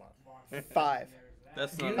you play a month? 5.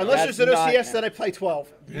 That's not. Unless That's there's an not- OCS, then I play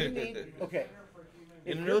 12. You need, okay.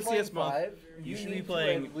 If in an you're OCS playing month, 5, you should be need to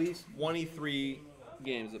playing at least 23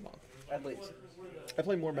 games a month. at least. I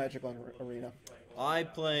play more Magic on Arena. I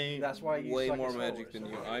play That's why you way suck more at Star Magic Wars. than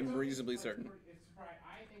you. I'm reasonably certain.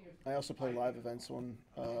 I also play live events on,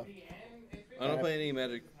 I don't play any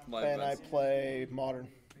Magic live and I events. play Modern.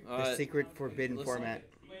 The secret forbidden listen. format.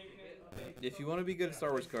 If you want to be good at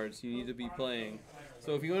Star Wars cards, you need to be playing.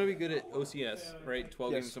 So if you want to be good at OCS, right,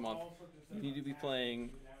 12 Yes. games a month, you need to be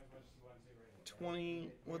playing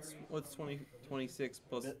 20. What's 20? 26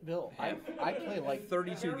 plus Bill, I play like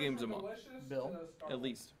 32 games a month, Bill. at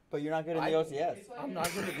least. But you're not good in the OCS. I'm not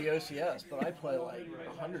good at the OCS, but I play like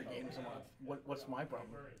 100 games a month. What's my problem?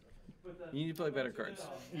 You need to play better cards.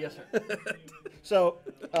 Yes, sir. So,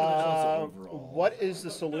 overall. what is the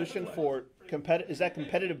solution for is that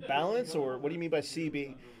competitive balance, or what do you mean by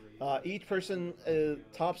CB? Each person's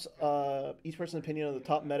opinion on the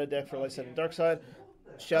top meta deck for Light Side and Dark Side.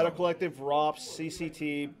 Shadow Collective, ROPS,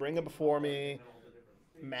 CCT, Bring It Before Me.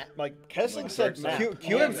 Matt, like Kessling said, Matt.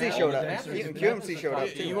 QMC showed up. Masters and QMC showed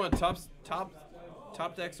up You too. want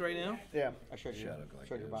top decks right now? Yeah, I showed you.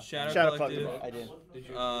 Showed you about. Shadow, Shadow Collective. I did.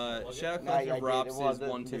 Shadow No, I Collective did. ROPS Well, is the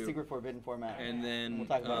 1-2. secret forbidden format. And then We'll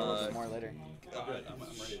talk about it a little bit more later.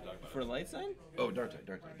 for Light Side? Oh, Dark Side.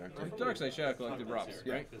 Dark Side, Shadow Collective ROPS,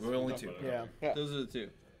 right? We're only 2. yeah. Those are the two.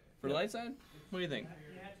 For Light Side, what do you think?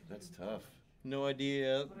 That's tough. No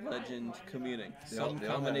idea, Legend, Communing. They all Some have-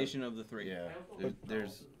 combination of the three. Yeah.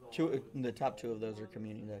 There's The top 2 of those are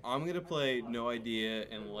community decks. I'm going to play No Idea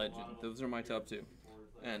and Legend. Those are my top 2.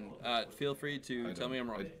 And feel free to tell me I'm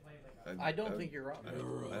wrong. I don't think you're wrong.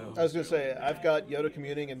 I was gonna say I've got Yoda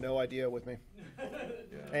Communing and No Idea with me,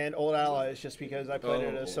 and Old Allies just because I played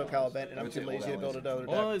it at a SoCal event and I'm would too say lazy Old to build Allies. another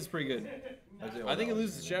Well, deck. it's pretty good. I think it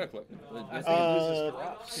loses to Shadow Collective. but I it's- think it loses to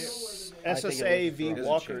ROPS, too. SSA looks v It has a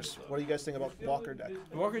Walkers. What do you guys think about Walker deck?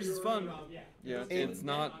 Walkers is fun. Yeah, it's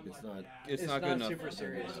not. It's not. It's It's not good enough. super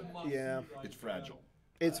serious. Yeah, It's fragile.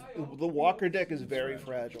 it's the Walker deck is very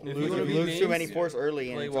fragile. If If you want to you beat lose too many mains, force early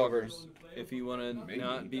and play it's over. Walkers. If you want to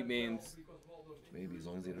not beat mains, Maybe as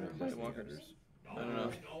long as they don't have play less Walkers. defenders. I don't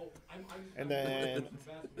know. And then,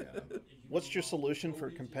 what's your solution for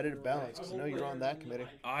competitive balance? Because I know you're on that committee.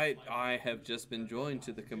 I have just been joined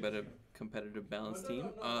to the competitive balance team.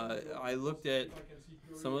 I looked at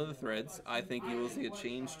some of the threads. I think you will see a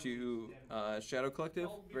change to Shadow Collective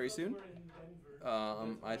very soon.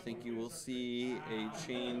 I think you will see a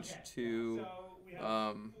change to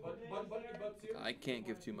I can't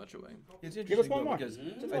give too much away. It's Give us interesting one though, more. because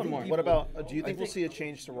Just I one think more. What about? Do you I think we'll think- see a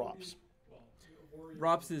change to ROPS?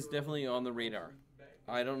 ROPS is definitely on the radar.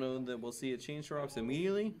 I don't know that we'll see a change to ROPS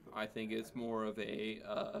immediately. I think it's more of a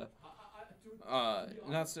not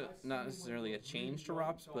necessarily a change to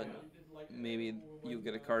ROPS, but maybe you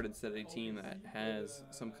get a card instead of a team that has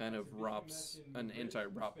some kind of ROPS, an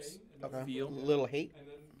anti-ROPS feel. Little hate.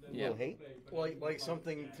 Yeah. Little hate. Like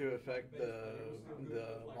something to affect the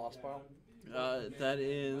lost pile.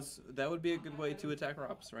 That would be a good way to attack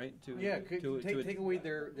ROPS, right? Yeah, take away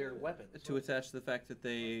their weapons. To attach the fact that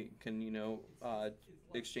they can,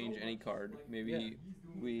 exchange any card. Maybe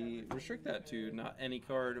we restrict that to not any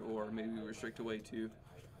card, or maybe we restrict a way to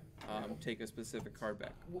take a specific card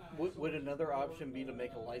back. Would another option be to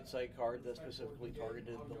make a light side card that specifically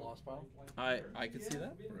targeted the lost pile? I could see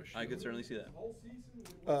that. I could certainly see that.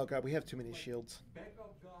 Oh god, we have too many shields.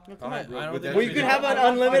 I don't think Well, you can have an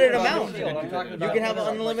unlimited amount. Shield, I'm talking about can have an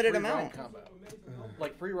like unlimited free amount. ride combo.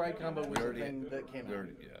 Like free ride combo was the thing that came out.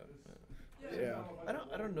 Yeah.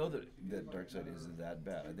 I don't know that Darkseid is that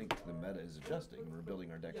bad. I think the meta is adjusting. We're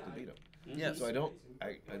building our decks to beat them. Yes. So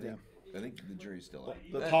I think the jury's still out.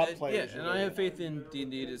 The top players. Yeah, and I have faith in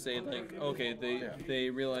D&D to say, like, okay, they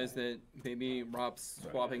realize that maybe ROPS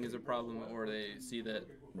swapping is a problem, or they see that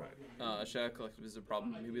Shadow Collective is a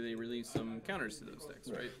problem. Maybe they release some counters to those decks,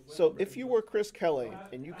 right? So if you were Chris Kelly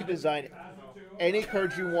and you could design any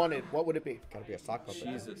card you wanted, what would it be? Gotta be a sock puppet.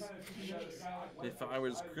 Jesus. If I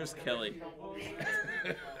was Chris Kelly.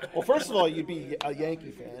 Well, first of all, you'd be a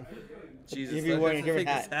Yankee fan. Jesus, You'd be I wearing have a to different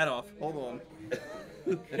take this hat off. Hold on.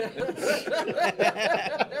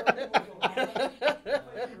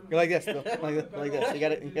 You're like this, Bill. Like this. You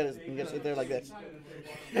gotta sit there like this.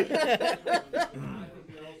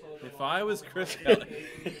 If I was Chris Kelly.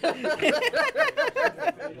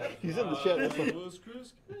 He's in the shed.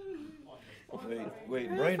 Wait,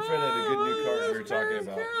 Brian Fred had a good new card we were talking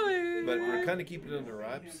about, but we're kind of keeping it under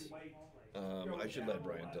wraps. I should let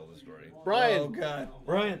Brian tell the story. Brian. Oh God.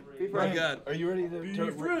 Brian, God. are you ready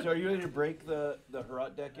to break the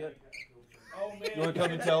Herat deck yet? Oh, man. You want to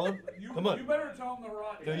come and tell him? Come on. You better tell him the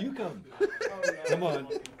Herat. No, you come.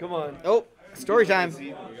 Come on. Oh, story time.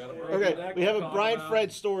 Okay, we have a Brian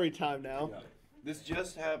Fred story time now. This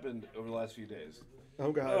just happened over the last few days.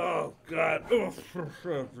 Oh god. Oh, God.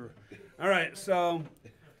 All right, so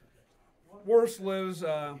Worst lives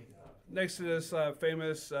next to this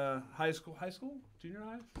famous high school? Junior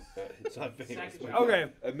high? It's not famous.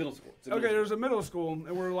 Okay. Middle school. Okay, there's a middle school,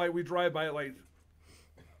 and we drive by it like,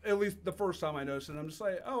 at least the first time I noticed it, I'm just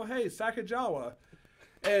like, oh, hey, Sacagawea.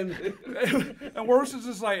 And Worst is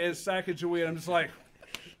just like, it's Sacagawea. I'm just like,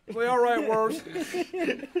 all right, Worst.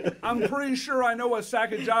 I'm pretty sure I know what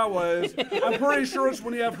Sacagawea is. I'm pretty sure it's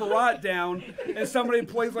when you have Herat down and somebody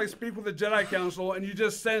plays like Speak with the Jedi Council and you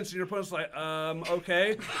just sense and your opponent's like,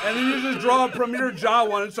 okay. And then you just draw a Premier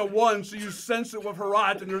Jawa and it's a 1, so you sense it with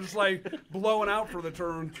Herat and you're just like blowing out for the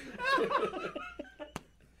turn.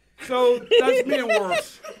 So that's me and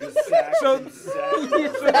Worst. So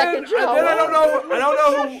then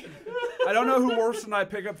I don't know who Worst and I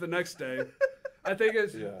pick up the next day. I think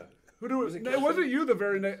it's who do it? It wasn't you the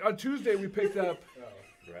very next. On Tuesday we picked up.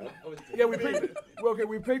 Yeah, we picked it. Well, okay,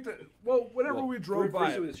 we picked it. Well, whenever we drove by.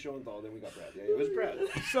 First it was Schoenthal, then we got Brad. Yeah, it was Brad.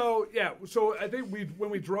 So so I think when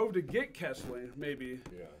we drove to get Kessling, maybe.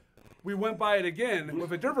 Yeah. We went by it again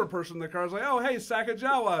with a different person in the car. I was like, oh, hey,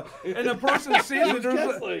 Sacagawea. And the person sees it.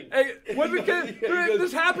 Hey,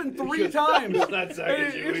 this happened 3 times. It's not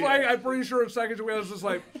Sacagawea. It's like, I'm pretty sure it's Sacagawea. I was just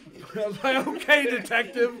like, okay,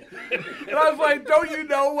 detective. And I was like, don't you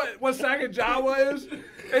know what Sacagawea is?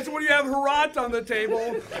 It's when you have Herat on the table,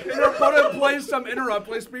 and your opponent plays some interrupt,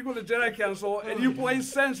 plays Speak with the Jedi Council, and you play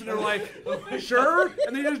Sense, and they're like, sure?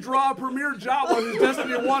 And then you just draw a Premier Jawa who's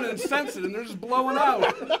Destiny 1 and sense it, and they're just blowing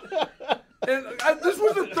out. And this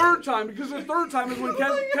was the 3rd time, because the 3rd time is when it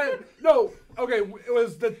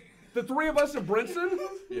was the 3 of us at Brinson.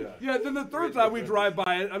 Yeah, then the 3rd time we drive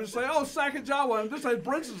by it, I'm just like, oh, Sacagawea. And this time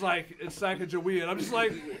Brinson's like, it's Sacagawea. And I'm just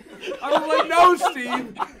like, no,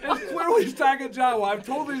 Steve. It's clearly Sacagawea. I've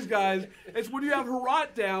told these guys, it's when you have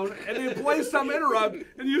Herat down, and they play some interrupt,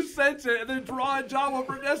 and you sense it, and then draw a Jawa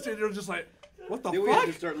for Destiny. And they're just like, what the Then fuck? we had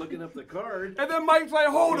to start looking up the card. And then Mike's like,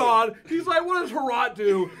 hold on. He's like, what does Herat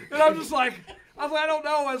do? And I'm just like, I don't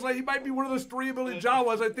know. I was like, he might be one of those 3 ability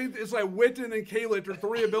Jawas. I think it's like Witten and Kalit are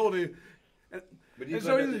 3 ability. But he's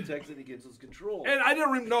got the text that he gets his control. And I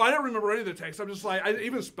didn't remember any of the text. I'm just like, I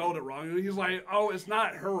even spelled it wrong. And he's like, oh, it's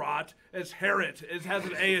not Herat, it's Herit. It has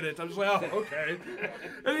an A in it. I'm just like, oh, okay.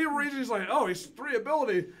 And he reads, he's like, oh, he's 3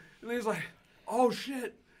 ability. And then he's like, oh,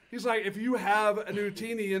 shit. He's like, if you have an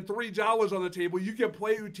Utini and 3 Jawas on the table, you can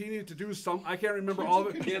play Utini to do some. I can't remember all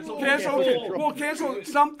of it. Cancel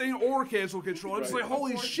something or cancel control. It's like,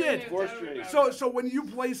 holy shit. So when you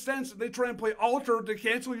play Sense and they try and play Alter to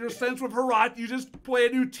cancel your Sense with Herat, you just play a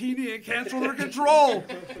Utini and cancel their control.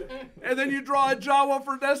 And then you draw a Jawa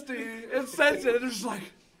for Destiny and Sense it. And it's just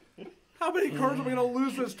like, how many cards are we going to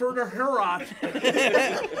lose this turn to Herat?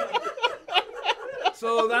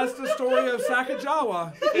 So that's the story of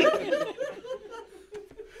Sakajawa.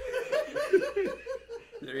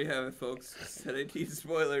 There you have it, folks. Set 18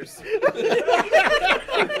 spoilers.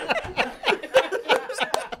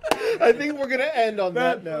 I think we're gonna end on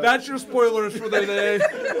that note. That's your spoilers for the day.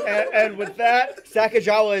 And with that,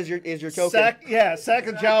 Sakajawa is your token.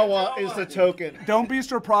 Sakajawa is the token. Don't be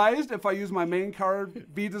surprised if I use my main card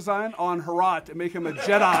V design on Herat and make him a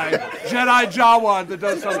Jedi Jawa that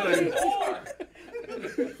does something.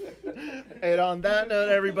 And on that note,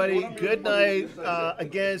 everybody, good night.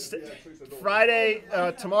 Against Friday,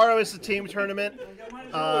 tomorrow is the team tournament.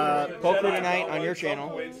 Poker tonight on your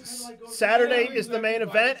channel. Saturday is the main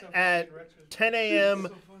event at 10 a.m.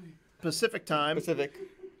 Pacific time.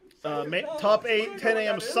 Top 8, 10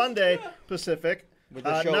 a.m. Sunday Pacific.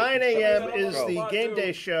 9 a.m. is the game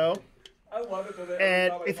day show.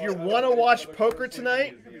 And if you want to watch poker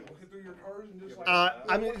tonight,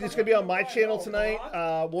 it's going to be on my channel tonight.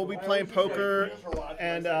 We'll be playing poker,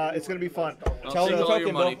 and it's going to be fun. Tell them the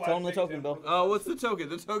token, Bill. Tell them the token, Bill. Oh, what's the token?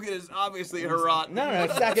 The token is obviously Herat. No,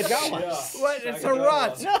 it's Sakajawa. What? It's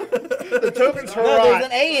Herat. No. The token's Herat. No, there's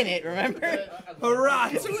an A in it, remember?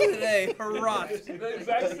 Herat. With an A. Herat.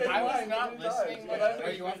 I was not listening.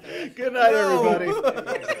 Are you up there? Good night, everybody.